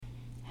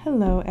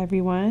Hello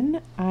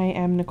everyone, I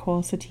am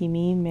Nicole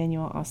Satimi,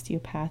 manual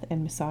osteopath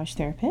and massage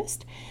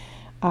therapist.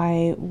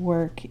 I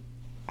work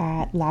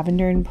at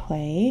Lavender and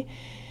Play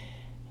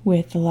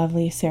with the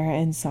lovely Sarah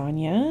and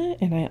Sonia,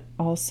 and I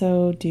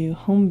also do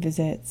home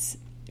visits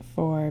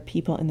for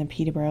people in the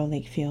Peterborough,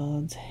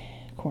 Lakefield,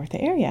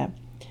 Kawartha area.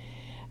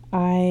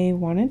 I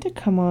wanted to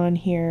come on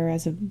here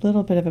as a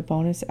little bit of a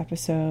bonus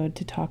episode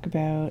to talk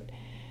about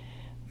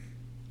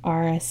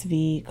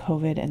RSV,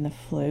 COVID, and the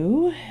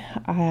flu.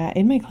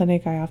 In my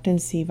clinic, I often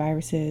see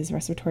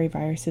respiratory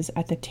viruses,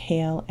 at the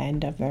tail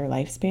end of their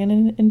lifespan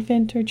in an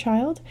infant or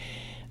child.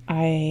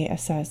 I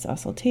assess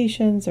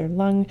auscultations or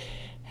lung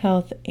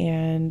health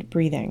and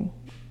breathing.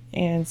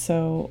 And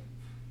so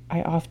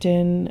I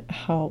often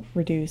help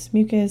reduce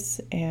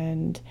mucus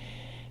and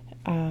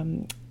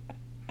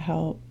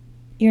help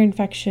ear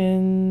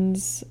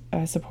infections,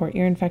 support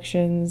ear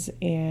infections,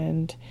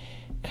 and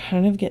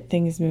kind of get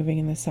things moving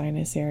in the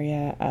sinus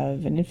area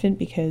of an infant,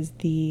 because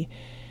the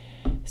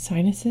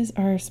sinuses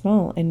are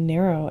small and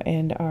narrow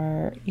and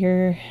our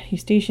ear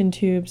eustachian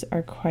tubes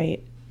are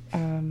quite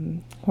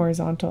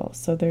horizontal,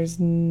 so there's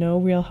no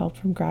real help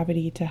from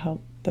gravity to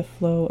help the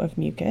flow of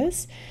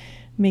mucus,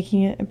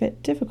 making it a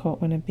bit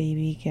difficult when a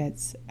baby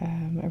gets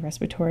a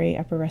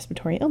upper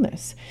respiratory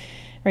illness.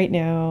 Right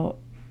now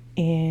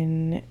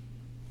in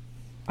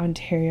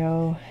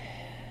Ontario,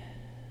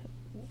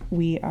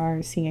 we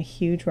are seeing a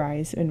huge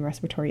rise in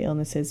respiratory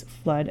illnesses,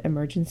 flood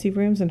emergency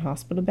rooms and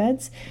hospital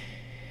beds.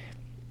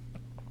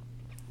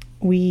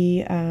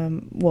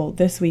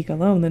 This week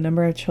alone, the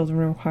number of children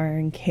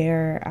requiring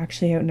care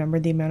actually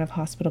outnumbered the amount of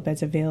hospital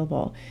beds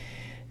available.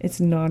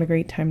 It's not a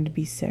great time to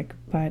be sick,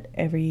 but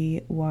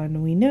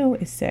everyone we know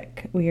is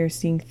sick. We are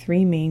seeing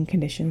 3 main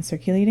conditions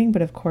circulating,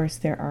 but of course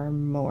there are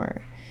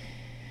more.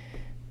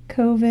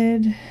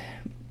 COVID,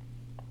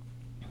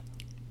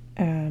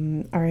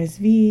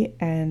 RSV,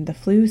 and the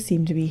flu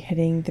seem to be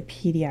hitting the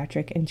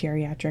pediatric and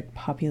geriatric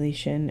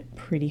population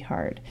pretty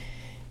hard.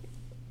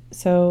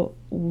 So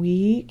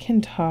we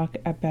can talk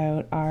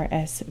about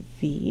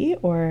RSV,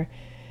 or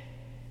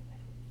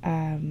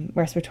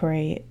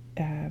respiratory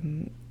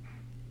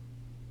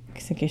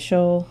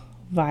syncytial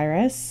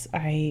virus.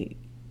 I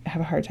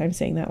have a hard time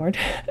saying that word.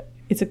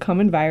 It's a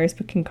common virus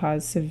but can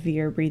cause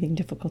severe breathing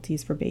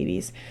difficulties for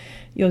babies.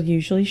 You'll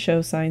usually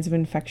show signs of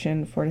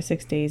infection 4 to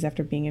 6 days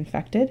after being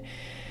infected.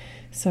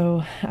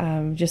 So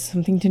just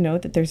something to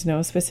note, that there's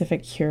no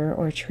specific cure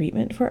or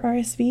treatment for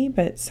RSV,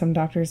 but some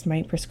doctors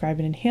might prescribe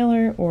an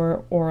inhaler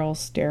or oral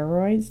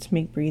steroids to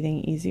make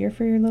breathing easier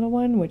for your little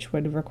one, which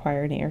would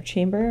require an air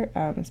chamber,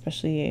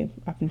 especially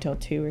up until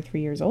 2 or 3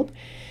 years old.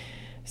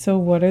 So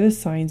what are the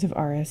signs of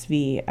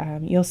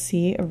RSV? You'll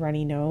see a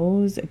runny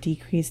nose, a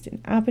decrease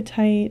in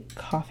appetite,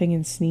 coughing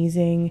and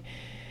sneezing,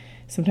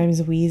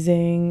 sometimes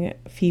wheezing,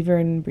 fever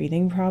and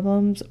breathing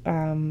problems.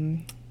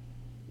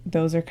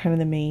 Those are kind of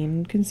the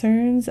main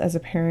concerns. As a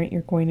parent,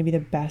 you're going to be the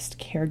best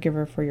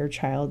caregiver for your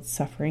child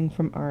suffering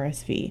from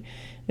RSV.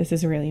 This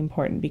is really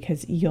important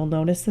because you'll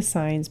notice the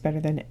signs better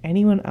than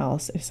anyone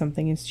else if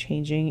something is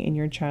changing in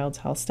your child's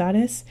health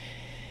status.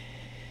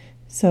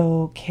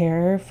 So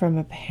care from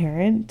a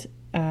parent,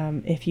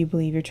 if you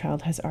believe your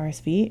child has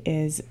RSV,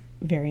 is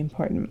very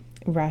important.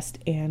 Rest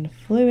and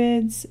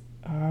fluids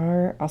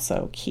are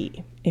also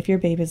key. If your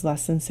baby is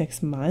less than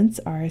 6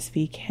 months,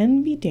 RSV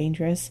can be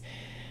dangerous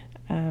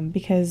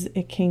because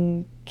it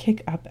can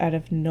kick up out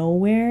of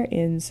nowhere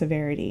in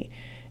severity.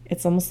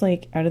 It's almost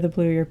like out of the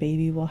blue, your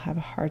baby will have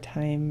a hard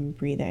time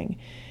breathing.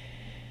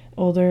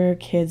 Older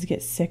kids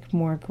get sick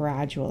more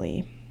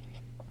gradually.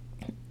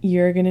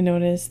 You're going to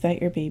notice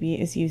that your baby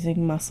is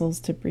using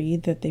muscles to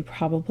breathe that they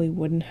probably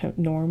wouldn't have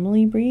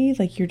normally breathe.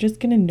 Like, you're just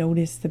going to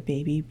notice the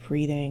baby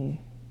breathing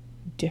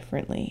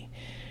differently.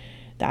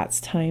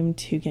 That's time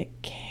to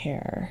get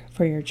care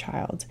for your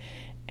child.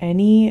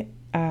 Any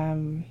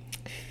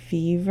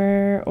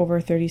fever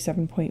over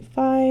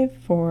 37.5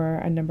 for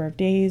a number of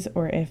days,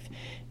 or if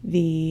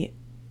the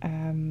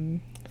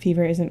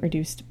fever isn't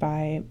reduced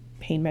by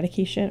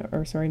medication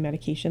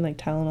like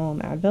Tylenol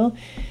and Advil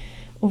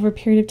over a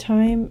period of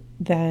time,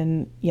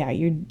 then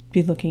you'd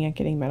be looking at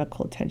getting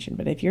medical attention.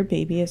 But if your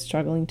baby is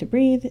struggling to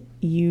breathe,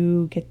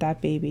 you get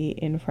that baby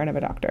in front of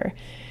a doctor.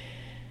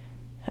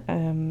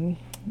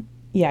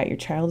 Your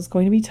child is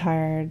going to be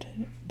tired.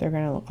 They're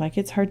going to look like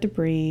it's hard to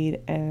breathe,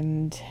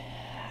 and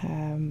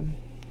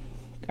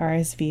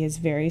RSV is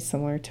very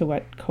similar to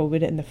what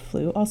COVID and the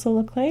flu also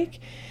look like.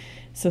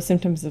 So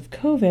symptoms of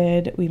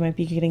COVID, we might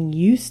be getting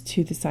used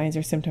to the signs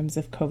or symptoms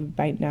of COVID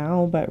by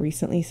now, but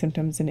recently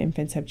symptoms in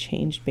infants have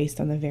changed based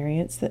on the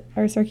variants that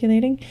are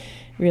circulating.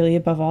 Really,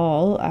 above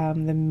all,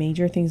 the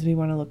major things we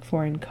want to look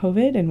for in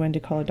COVID and when to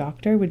call a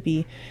doctor would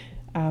be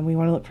we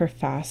want to look for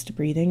fast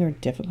breathing or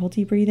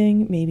difficulty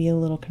breathing, maybe a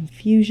little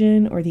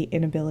confusion or the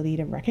inability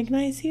to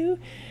recognize you,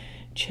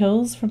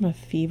 chills from a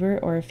fever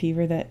or a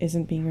fever that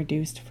isn't being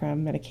reduced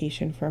from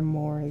medication for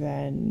more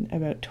than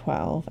about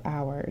 12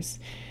 hours.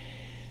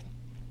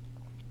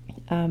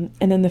 And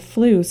then the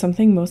flu,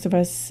 something most of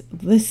us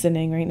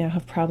listening right now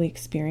have probably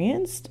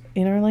experienced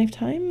in our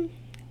lifetime.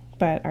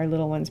 but our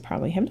little ones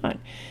probably have not.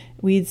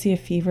 We'd see a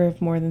fever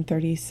of more than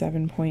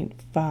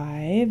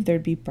 37.5.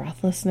 There'd be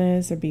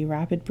breathlessness, there'd be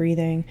rapid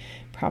breathing,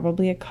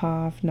 probably a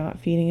cough,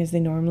 not feeding as they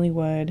normally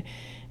would,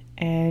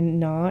 and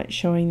not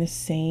showing the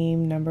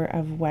same number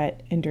of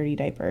wet and dirty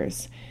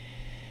diapers,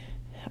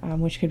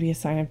 which could be a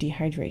sign of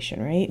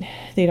dehydration, right?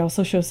 They'd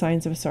also show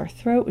signs of a sore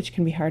throat, which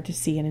can be hard to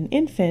see in an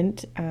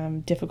infant,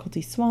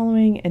 difficulty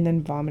swallowing, and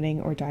then vomiting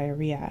or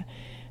diarrhea.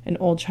 An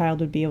old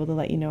child would be able to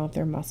let you know if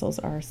their muscles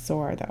are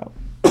sore, though.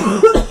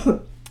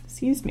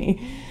 Excuse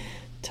me.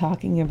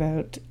 Talking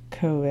about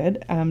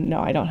COVID.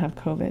 No, I don't have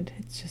COVID.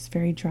 It's just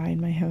very dry in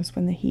my house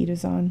when the heat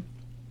is on.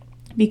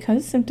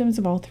 Because symptoms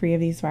of all three of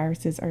these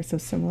viruses are so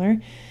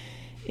similar,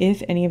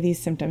 if any of these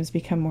symptoms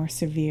become more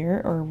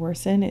severe or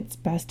worsen, it's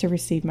best to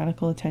receive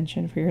medical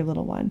attention for your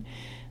little one.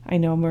 I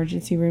know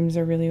emergency rooms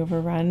are really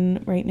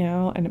overrun right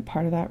now, and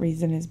part of that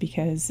reason is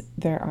because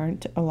there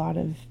aren't a lot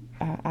of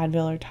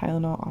Advil or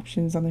Tylenol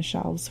options on the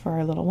shelves for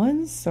our little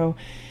ones. So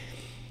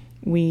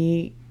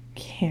we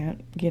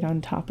can't get on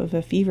top of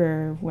a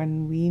fever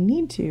when we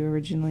need to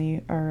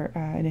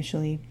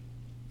initially.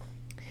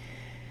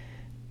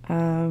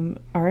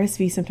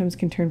 RSV symptoms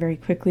can turn very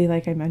quickly,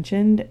 like I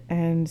mentioned,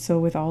 and so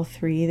with all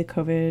three, the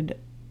COVID,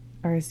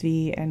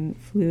 RSV, and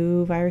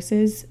flu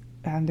viruses,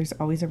 there's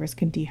always a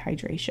risk of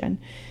dehydration.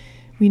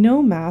 We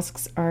know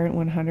masks aren't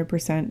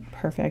 100%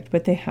 perfect,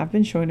 but they have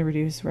been shown to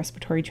reduce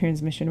respiratory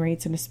transmission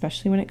rates, and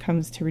especially when it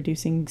comes to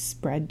reducing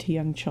spread to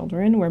young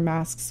children, where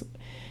mask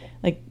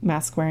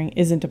wearing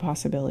isn't a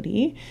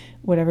possibility.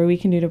 Whatever we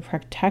can do to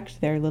protect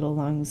their little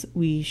lungs,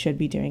 we should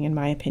be doing, in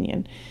my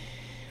opinion.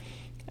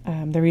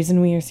 The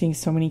reason we are seeing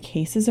so many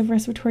cases of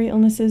respiratory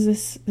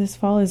illnesses this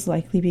fall is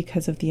likely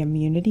because of the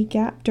immunity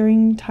gap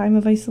during time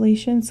of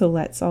isolation. So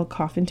let's all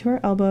cough into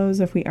our elbows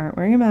if we aren't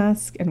wearing a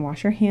mask, and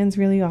wash our hands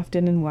really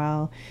often and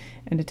well.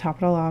 And to top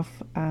it all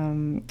off,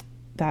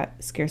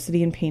 that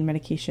scarcity and pain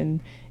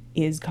medication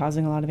is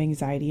causing a lot of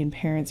anxiety in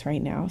parents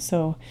right now.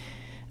 So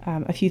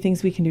a few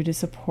things we can do to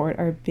support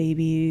our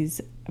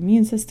babies'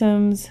 immune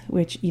systems,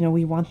 which,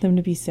 we want them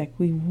to be sick.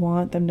 We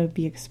want them to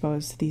be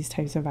exposed to these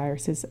types of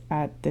viruses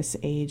at this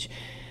age.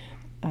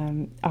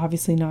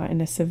 Obviously not in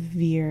a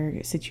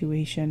severe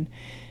situation,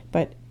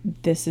 but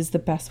this is the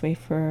best way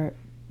for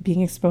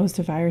being exposed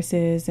to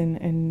viruses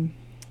and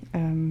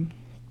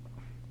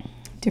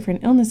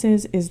different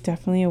illnesses is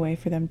definitely a way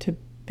for them to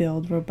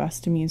build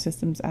robust immune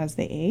systems as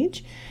they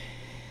age.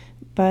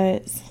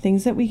 But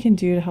things that we can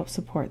do to help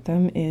support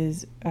them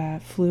is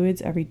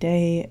fluids every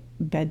day,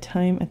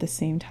 bedtime at the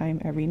same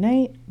time every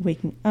night,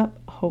 waking up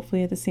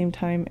hopefully at the same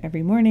time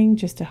every morning,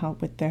 just to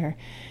help with their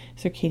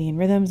circadian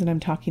rhythms. And I'm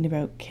talking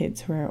about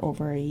kids who are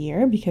over a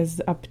year, because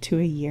up to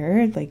a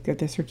year, like the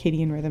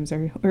circadian rhythms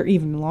or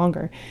even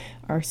longer,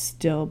 are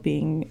still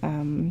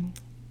being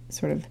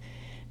sort of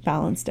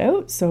balanced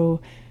out.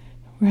 So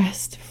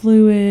rest,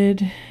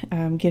 fluid,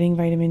 getting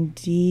vitamin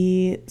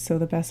D. So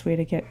the best way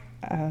to get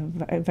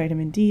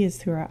vitamin D is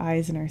through our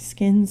eyes and our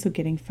skin. So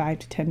getting 5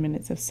 to 10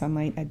 minutes of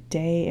sunlight a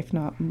day, if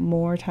not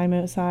more time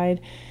outside,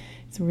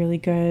 it's really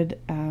good.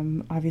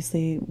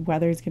 Obviously,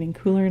 weather is getting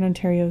cooler in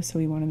Ontario, so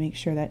we want to make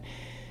sure that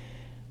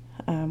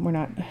we're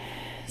not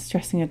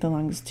stressing out the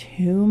lungs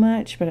too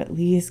much, but at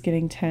least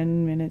getting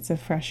 10 minutes of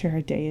fresh air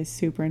a day is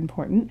super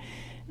important.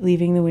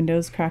 Leaving the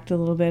windows cracked a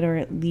little bit, or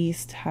at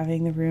least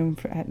having the room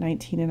at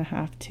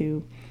 19.5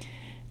 to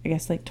I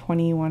guess like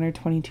 21 or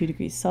 22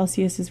 degrees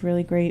Celsius is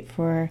really great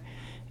for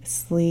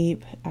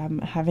sleep.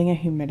 Having a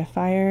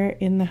humidifier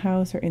in the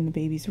house or in the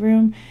baby's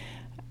room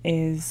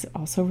is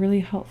also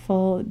really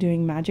helpful.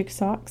 Doing magic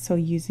socks, so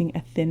using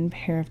a thin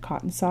pair of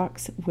cotton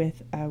socks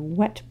with a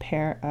wet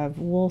pair of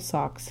wool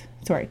socks.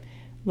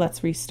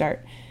 Let's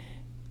restart.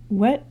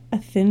 Wet a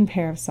thin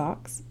pair of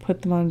socks,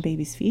 put them on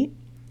baby's feet,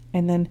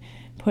 and then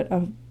put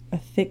a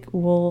thick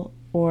wool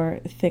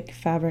or thick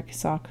fabric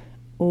sock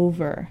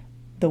over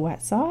the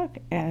wet sock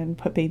and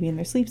put baby in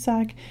their sleep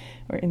sack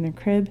or in their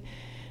crib.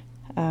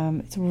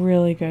 It's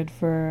really good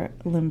for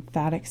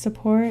lymphatic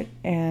support,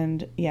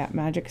 and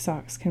magic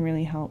socks can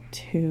really help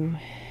to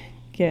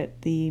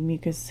get the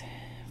mucus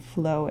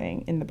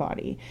flowing in the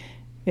body.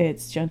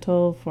 It's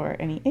gentle for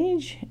any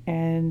age,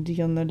 and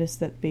you'll notice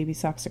that baby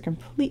socks are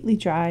completely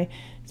dry,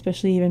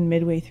 especially even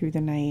midway through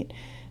the night.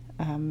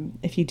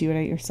 If you do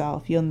it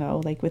yourself, you'll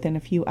know like within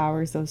a few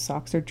hours those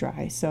socks are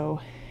dry. So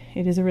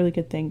it is a really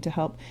good thing to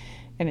help.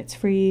 And it's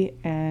free,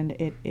 and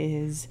it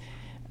is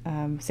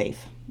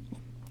safe.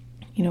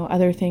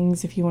 Other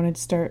things, if you wanted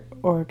to start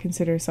or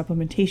consider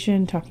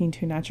supplementation, talking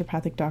to a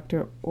naturopathic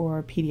doctor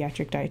or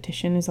pediatric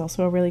dietitian is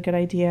also a really good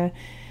idea.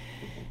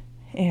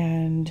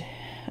 And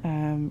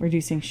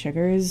reducing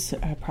sugars,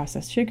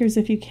 processed sugars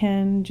if you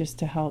can, just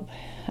to help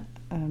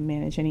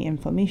manage any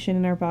inflammation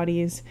in our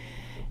bodies.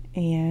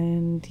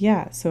 And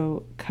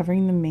so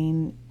covering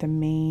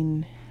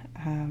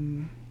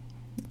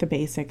the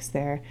basics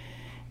there.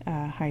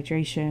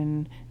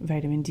 Hydration,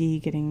 vitamin D,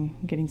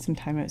 getting some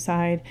time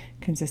outside,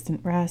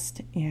 consistent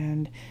rest,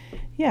 and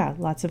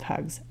lots of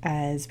hugs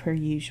as per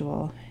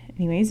usual.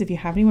 Anyways, if you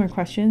have any more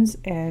questions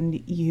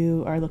and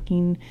you are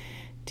looking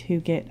to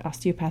get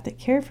osteopathic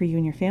care for you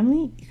and your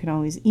family, you can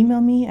always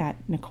email me at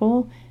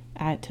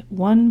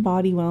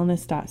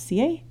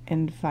nicole@onebodywellness.ca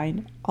and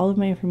find all of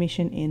my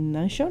information in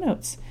the show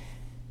notes.